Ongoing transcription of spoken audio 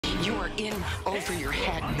are in over your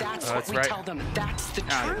head. That's what we tell them. That's the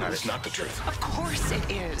truth. That's not the truth. Of course it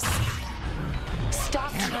is.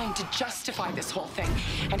 Stop trying to justify this whole thing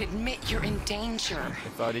and admit you're in danger.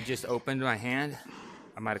 If I'd have just opened my hand,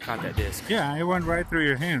 I might have caught that disc. Yeah, it went right through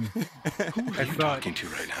your hand. Who are you talking to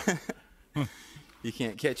right now? You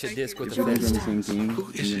can't catch a disc with a fist.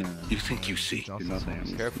 Who is it you think you see?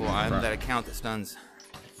 Careful, I'm that account that stuns.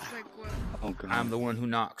 I'm the one who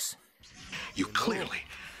knocks. You clearly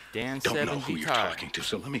Dan don't know 7 who you're guitar. talking to,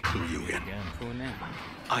 so let me clue you in. Cool name.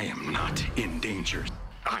 I am not in danger.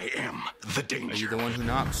 I am the Are you danger. the one who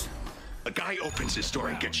knocks? A guy opens his door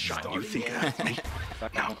and gets shot. You think that's me?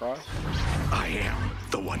 No. I am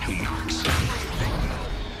the one who knocks.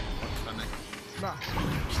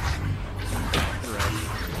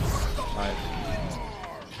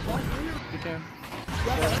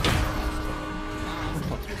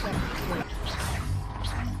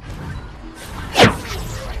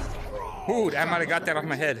 Ooh, I might have got that off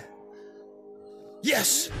my head.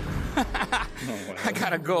 Yes! I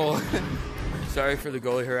got a goal. Sorry for the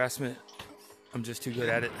goalie harassment. I'm just too good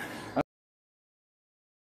at it.